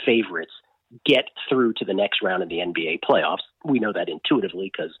NBA favorites get through to the next round of the NBA playoffs. We know that intuitively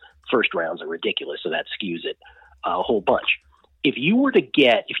because first rounds are ridiculous, so that skews it a whole bunch. If you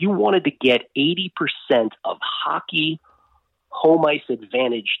wanted to get 80% of hockey home ice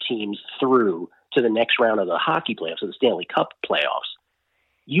advantage teams through to the next round of the hockey playoffs, or the Stanley Cup playoffs,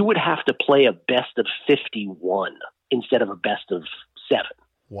 you would have to play a best of 51 instead of a best of 7.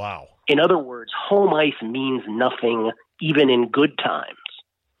 Wow. In other words, home ice means nothing even in good times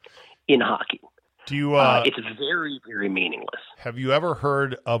in hockey. Do you? It's very, very meaningless. Have you ever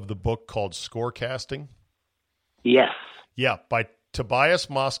heard of the book called Scorecasting? Yes. Yeah, by Tobias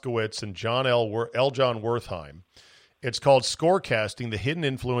Moskowitz and John Wertheim. It's called Scorecasting, the hidden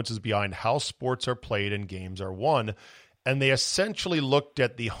influences behind how sports are played and games are won. And they essentially looked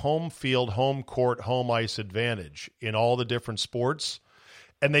at the home field, home court, home ice advantage in all the different sports.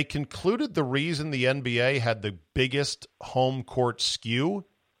 And they concluded the reason the NBA had the biggest home court skew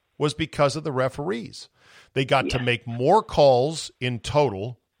was because of the referees. They got to make more calls in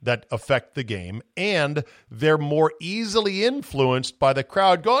total that affect the game, and they're more easily influenced by the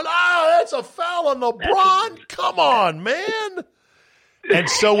crowd going, that's a foul on LeBron. Come on, man. And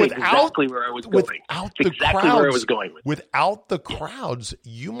so without the crowds,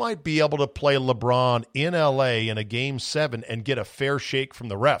 you might be able to play LeBron in LA in a game 7 and get a fair shake from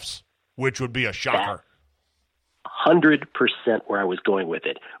the refs, which would be a shocker. 100% where I was going with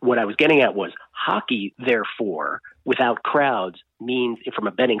it. What I was getting at was hockey, therefore, without crowds means, from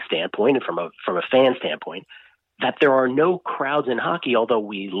a betting standpoint and from a fan standpoint, that there are no crowds in hockey, although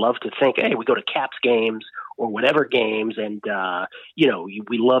we love to think, hey, we go to Caps games or whatever games, and,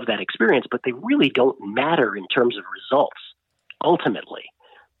 we love that experience, but they really don't matter in terms of results, ultimately.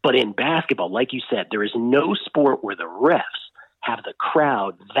 But in basketball, like you said, there is no sport where the refs have the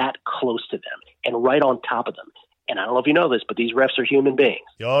crowd that close to them and right on top of them. And I don't know if you know this, but these refs are human beings.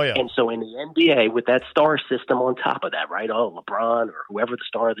 Oh, yeah. And so in the NBA, with that star system on top of that, right, LeBron or whoever the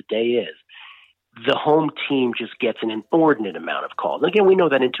star of the day is, the home team just gets an inordinate amount of calls. And again, we know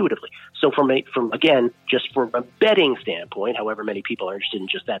that intuitively. So from a betting standpoint, however many people are interested in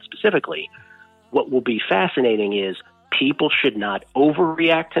just that specifically, what will be fascinating is people should not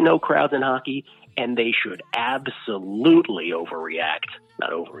overreact to no crowds in hockey, and they should absolutely react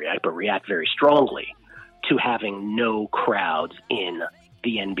very strongly to having no crowds in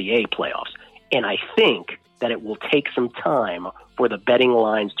the NBA playoffs. And I think that it will take some time for the betting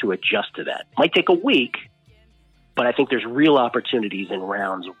lines to adjust to that. Might take a week, but I think there's real opportunities in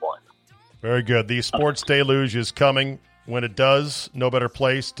rounds 1. Very good. The sports deluge is coming. When it does, no better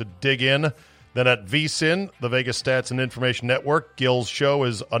place to dig in than at VSiN, the Vegas Stats and Information Network. Gil's show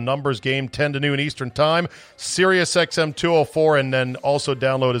is a numbers game, 10 to noon Eastern Time, Sirius XM 204, and then also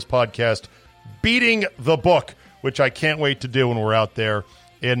download his podcast, Beating the Book, which I can't wait to do when we're out there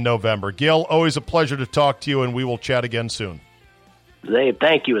in November. Gil, always a pleasure to talk to you, and we will chat again soon. Zabe,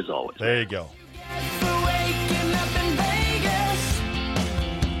 thank you as always. There you go.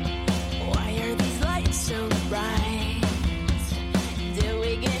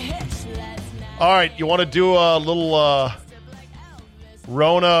 All right, you want to do a little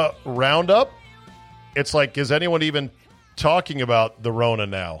Rona roundup? It's like, is anyone even talking about the Rona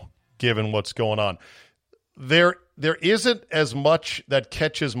now, given what's going on? There isn't as much that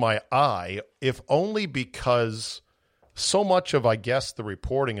catches my eye, if only because so much of, I guess, the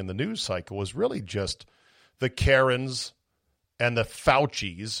reporting in the news cycle was really just the Karens and the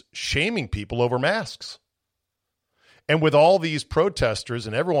Faucis shaming people over masks. And with all these protesters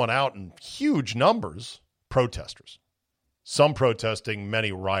and everyone out in huge numbers, protesters, some protesting,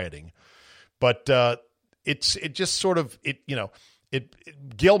 many rioting, but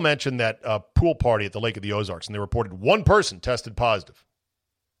Gil mentioned that pool party at the Lake of the Ozarks, and they reported one person tested positive.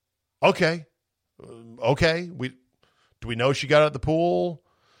 Okay. Do we know she got out of the pool?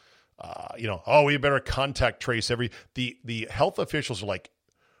 We better contact trace the health officials are like,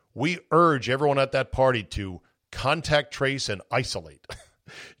 we urge everyone at that party to contact trace and isolate. You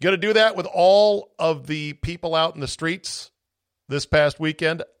got to do that with all of the people out in the streets this past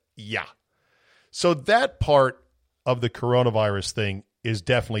weekend? Yeah. So that part of the coronavirus thing is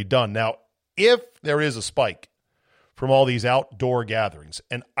definitely done. Now, if there is a spike from all these outdoor gatherings,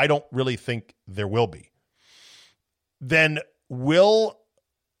 and I don't really think there will be, then will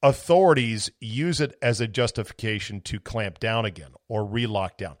authorities use it as a justification to clamp down again or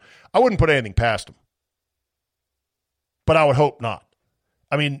re-lock down? I wouldn't put anything past them, but I would hope not.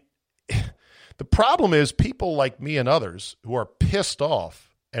 I mean, the problem is people like me and others who are pissed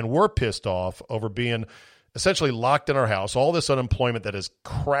off and were pissed off over being essentially locked in our house, all this unemployment that has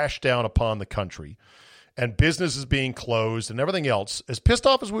crashed down upon the country, and businesses being closed and everything else, as pissed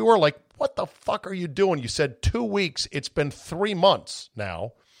off as we were, like, what the fuck are you doing? You said 2 weeks. It's been 3 months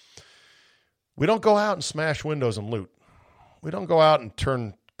now. We don't go out and smash windows and loot. We don't go out and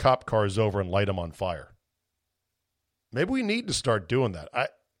turn cop cars over and light them on fire. Maybe we need to start doing that. I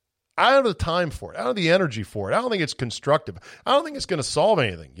don't have the time for it. I don't have the energy for it. I don't think it's constructive. I don't think it's going to solve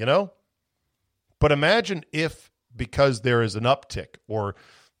anything, you know? But imagine if, because there is an uptick, or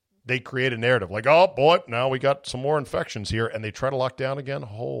they create a narrative like, oh, boy, now we got some more infections here, and they try to lock down again.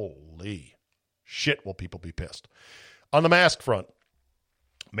 Holy shit, will people be pissed. On the mask front,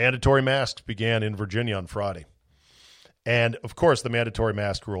 mandatory masks began in Virginia on Friday. And, of course, the mandatory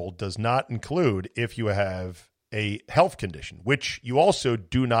mask rule does not include if you have a health condition, which you also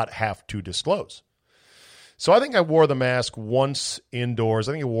do not have to disclose. So I think I wore the mask once indoors.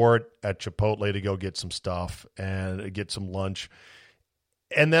 I think I wore it at Chipotle to go get some stuff and get some lunch.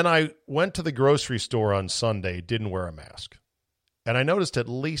 And then I went to the grocery store on Sunday, didn't wear a mask. And I noticed at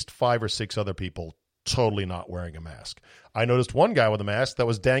least 5 or 6 other people totally not wearing a mask. I noticed one guy with a mask that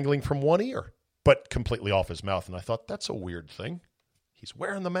was dangling from one ear, but completely off his mouth. And I thought, that's a weird thing. He's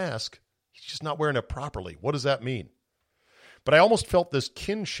wearing the mask. He's just not wearing it properly. What does that mean? But I almost felt this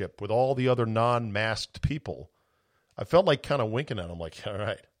kinship with all the other non-masked people. I felt like kind of winking at them, like, all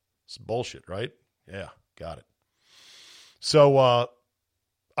right, it's bullshit, right? Yeah, got it. So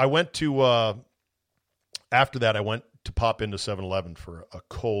I went to, after that, I went to pop into 7-Eleven for a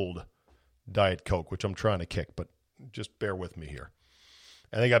cold Diet Coke, which I'm trying to kick, but just bear with me here.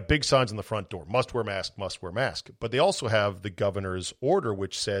 And they got big signs on the front door, must wear mask, must wear mask. But they also have the governor's order,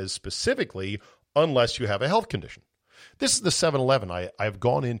 which says specifically, unless you have a health condition. This is the 7-Eleven I've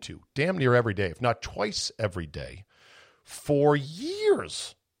gone into damn near every day, if not twice every day, for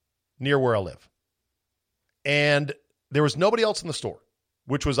years near where I live. And there was nobody else in the store,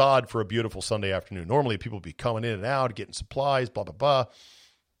 which was odd for a beautiful Sunday afternoon. Normally people would be coming in and out, getting supplies, blah, blah, blah.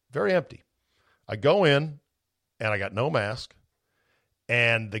 Very empty. I go in, and I got no mask.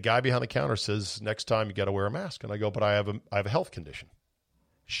 And the guy behind the counter says, next time you got to wear a mask. And I go, but I have a health condition.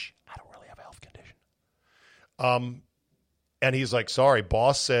 Shh, I don't really have a health condition. And he's like, sorry,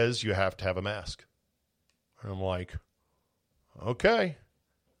 boss says you have to have a mask. And I'm like, okay.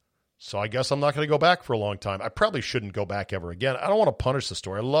 So I guess I'm not going to go back for a long time. I probably shouldn't go back ever again. I don't want to punish the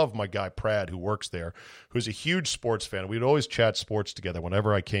store. I love my guy, Prad, who works there, who's a huge sports fan. We'd always chat sports together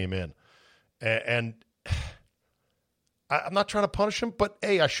whenever I came in. And I'm not trying to punish him, but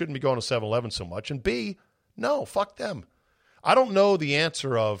A, I shouldn't be going to 7-Eleven so much. And B, no, fuck them. I don't know the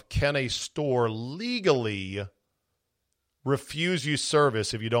answer of, can a store legally refuse you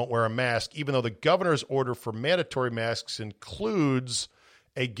service if you don't wear a mask, even though the governor's order for mandatory masks includes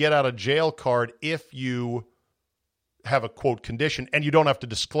a get-out-of-jail card if you have a, quote, condition, and you don't have to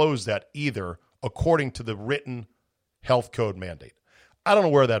disclose that either, according to the written health code mandate. I don't know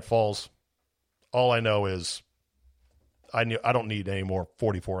where that falls. All I know is I don't need any more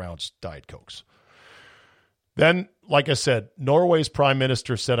 44-ounce Diet Cokes. Then, like I said, Norway's prime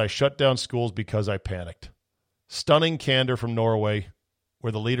minister said, I shut down schools because I panicked. Stunning candor from Norway,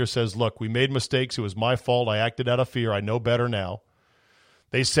 where the leader says, look, we made mistakes. It was my fault. I acted out of fear. I know better now.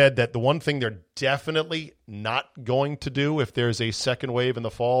 They said that the one thing they're definitely not going to do if there's a second wave in the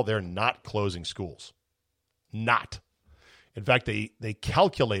fall, they're not closing schools. Not. In fact, they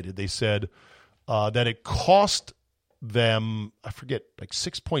calculated, they said that it cost them, I forget, like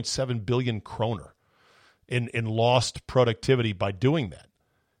 6.7 billion kroner in lost productivity by doing that.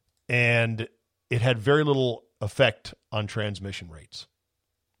 And it had very little effect on transmission rates.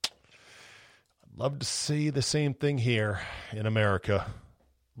 I'd love to see the same thing here in America.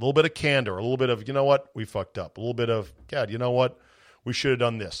 A little bit of candor, a little bit of, you know what, we fucked up. A little bit of, God, you know what, we should have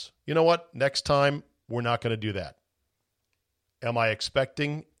done this. You know what, next time, we're not going to do that. Am I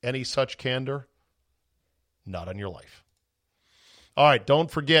expecting any such candor? Not on your life. All right,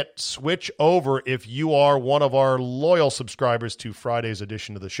 don't forget, switch over if you are one of our loyal subscribers to Friday's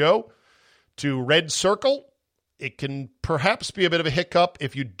edition of the show to Red Circle. It can perhaps be a bit of a hiccup.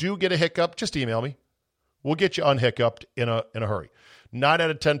 If you do get a hiccup, just email me. We'll get you unhiccuped in a hurry. 9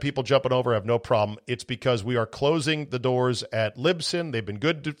 out of 10 people jumping over have no problem. It's because we are closing the doors at Libsyn. They've been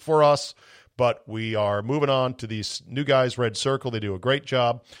good for us, but we are moving on to these new guys, Red Circle. They do a great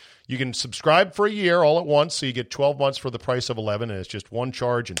job. You can subscribe for a year all at once, so you get 12 months for the price of 11, and it's just one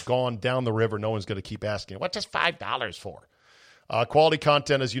charge and gone down the river. No one's going to keep asking, what's this $5 for? Quality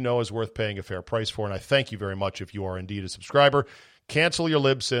content, as you know, is worth paying a fair price for, and I thank you very much if you are indeed a subscriber. Cancel your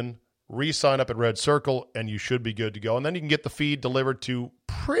Libsyn, re-sign up at Red Circle, and you should be good to go. And then you can get the feed delivered to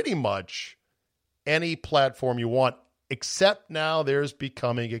pretty much any platform you want, except now there's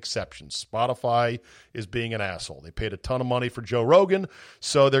becoming exceptions. Spotify is being an asshole. They paid a ton of money for Joe Rogan,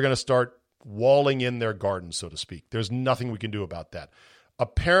 so they're going to start walling in their garden, so to speak. There's nothing we can do about that.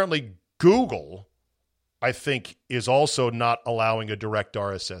 Apparently, Google, I think, is also not allowing a direct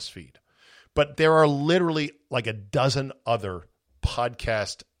RSS feed. But there are literally like a dozen other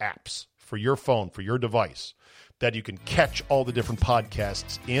podcast apps for your phone, for your device, that you can catch all the different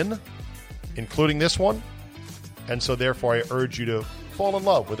podcasts in, including this one. And so therefore I urge you to fall in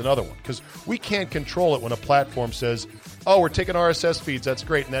love with another one, because we can't control it when a platform says, oh, we're taking RSS feeds, that's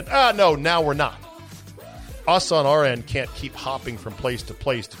great. And then, no, now we're not. Us on our end can't keep hopping from place to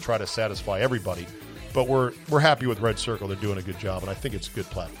place to try to satisfy everybody. But we're happy with Red Circle. They're doing a good job, and I think it's a good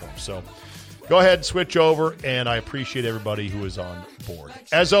platform. So go ahead, switch over, and I appreciate everybody who is on board.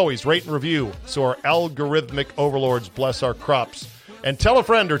 As always, rate and review so our algorithmic overlords bless our crops. And tell a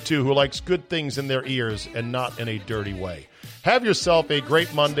friend or two who likes good things in their ears and not in a dirty way. Have yourself a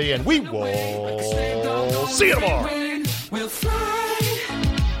great Monday, and we will see you tomorrow.